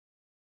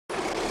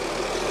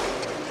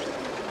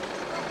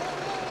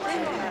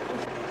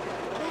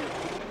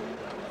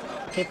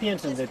¿Qué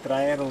piensan de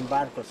traer un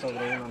barco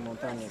sobre una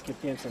montaña? ¿Qué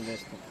piensan de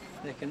esto?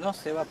 De que no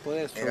se va a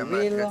poder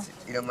subirlo,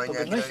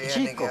 porque no es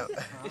chico.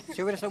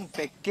 Si hubiera sido un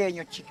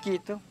pequeño,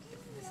 chiquito,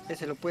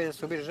 ese lo puede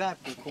subir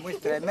rápido. Como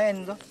es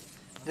tremendo,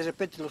 de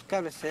repente los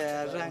cables se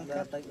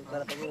arrancan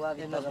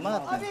y nos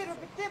matan.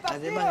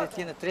 Además,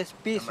 tiene 3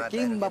 pisos.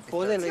 ¿Quién va a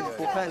poder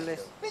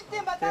empujarles?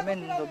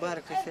 Tremendo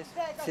barco es ese.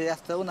 Si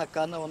hasta una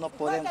canoa no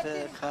podemos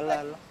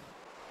jalarlo.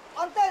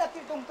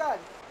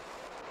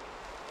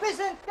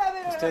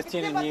 ¿Ustedes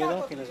tienen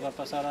miedo que les va a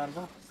pasar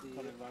algo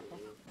con el barco?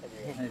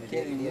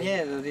 Tienen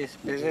miedo de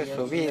perder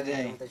su vida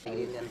ahí.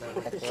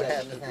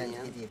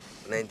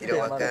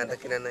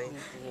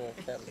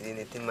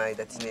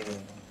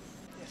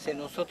 Si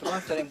nosotros vamos a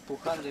estar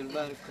empujando el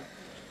barco,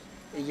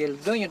 y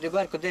el dueño del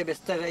barco debe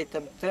estar ahí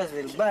detrás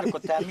del barco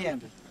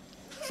también.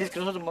 Si es que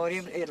nosotros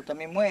morimos, él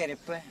también muere,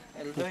 pues,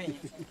 el dueño.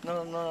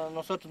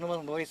 Nosotros no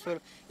vamos a morir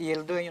solos y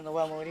el dueño no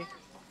va a morir.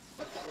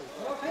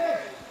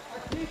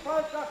 Aquí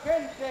falta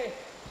gente.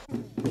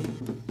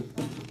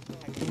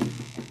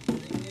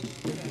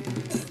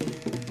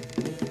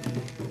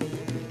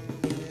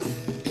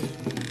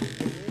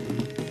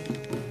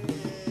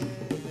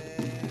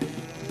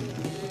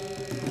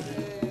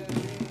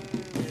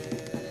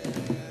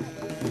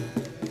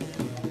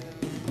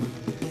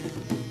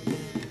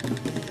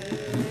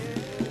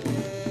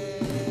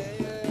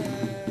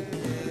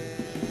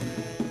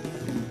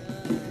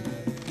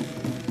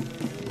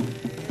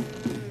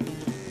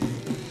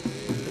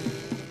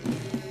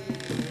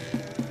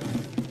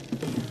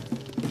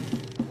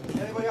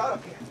 Out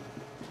of here!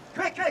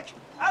 Quick, quick!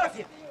 Out of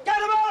here! Get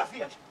him out of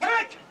here!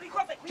 Quick! Come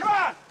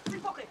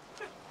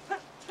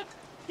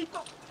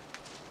on!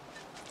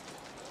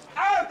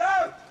 Out,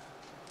 out!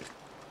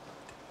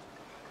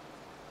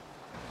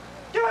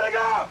 Give it a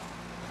go!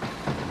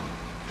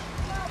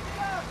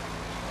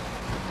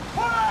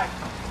 Forward!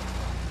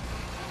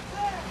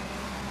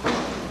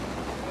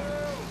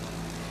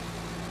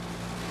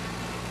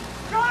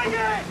 Try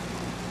again!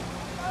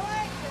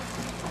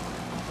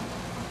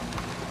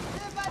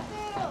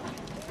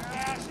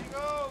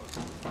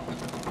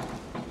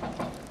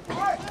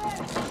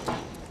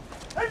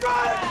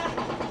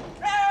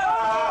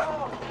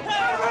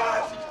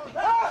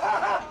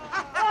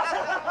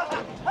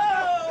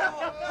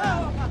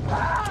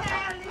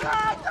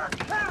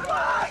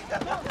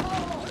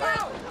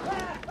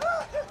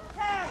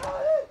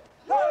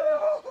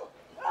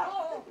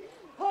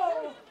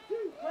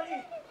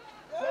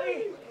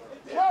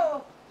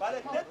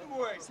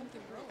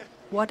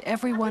 What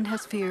everyone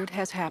has feared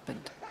has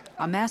happened.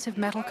 A massive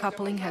metal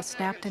coupling has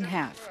snapped in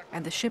half,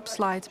 and the ship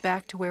slides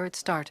back to where it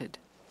started.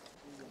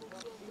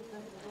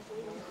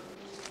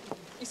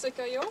 ¿Y se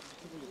cayó?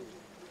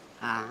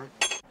 Ah.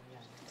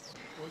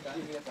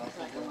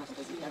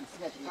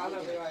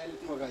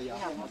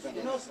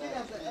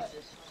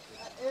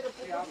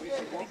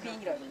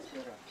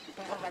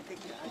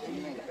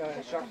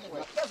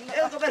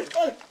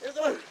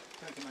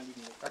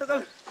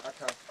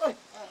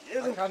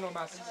 Acá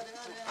nomás.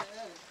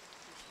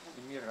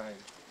 In mir rein.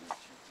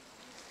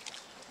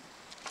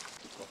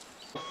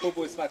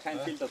 Popo, es war kein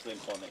Filter drin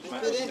vorne. Ich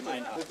meine, aus dem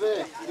einen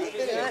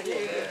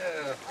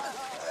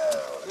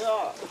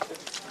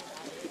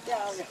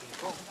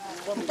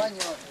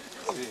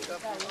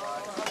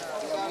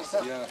Ast.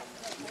 Ja.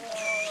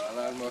 Al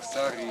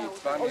almorzar y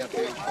pan y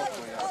hacer un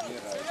poco y a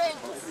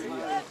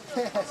mira.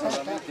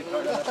 Solamente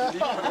para la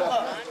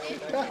película.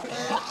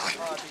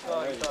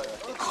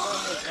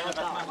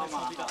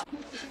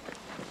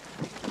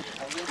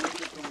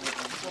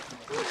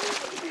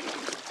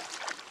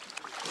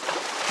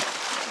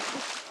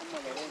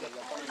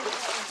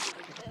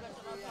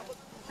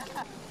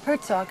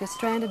 Herzog is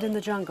stranded in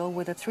the jungle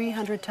with a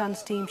 300-ton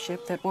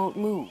steamship that won't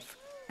move,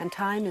 and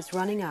time is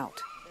running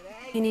out.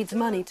 He needs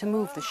money to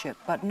move the ship,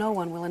 but no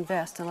one will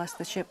invest unless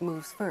the ship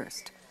moves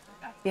first.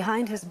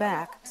 Behind his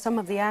back, some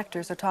of the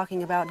actors are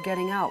talking about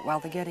getting out while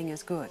the getting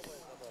is good.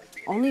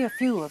 Only a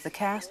few of the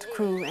cast,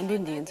 crew, and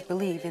Indians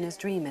believe in his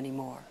dream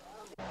anymore.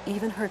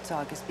 Even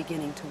Herzog is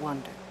beginning to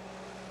wonder.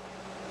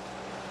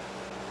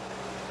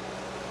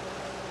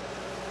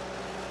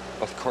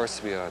 Of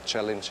course, we are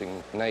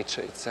challenging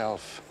nature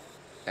itself,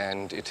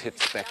 and it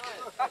hits back.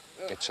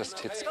 It just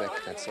hits back,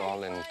 that's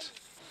all, and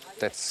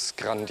that's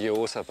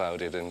grandiose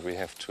about it, and we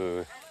have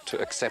to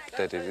accept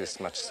that it is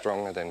much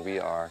stronger than we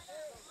are.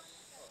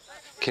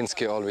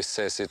 Kinski always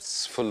says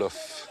it's full of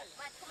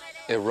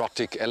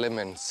erotic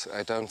elements.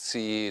 I don't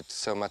see it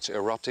so much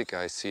erotic,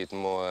 I see it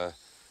more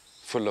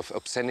full of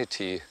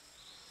obscenity.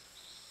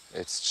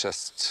 It's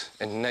just,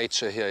 and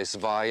nature here is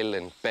vile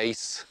and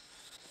base.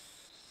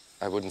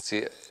 I wouldn't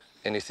see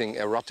anything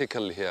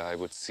erotical here. I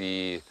would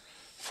see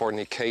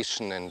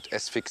fornication and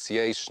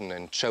asphyxiation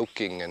and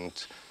choking and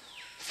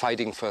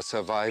fighting for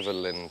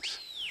survival and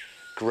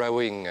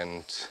growing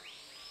and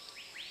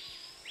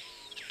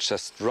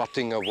just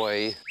rotting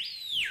away.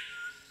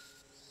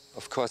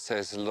 Of course,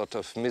 there's a lot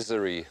of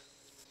misery,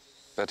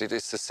 but it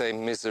is the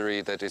same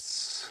misery that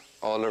is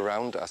all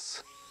around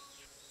us.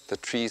 The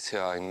trees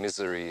here are in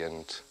misery,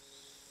 and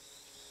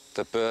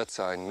the birds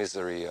are in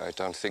misery. I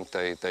don't think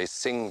they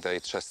sing, they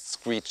just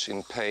screech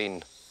in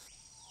pain.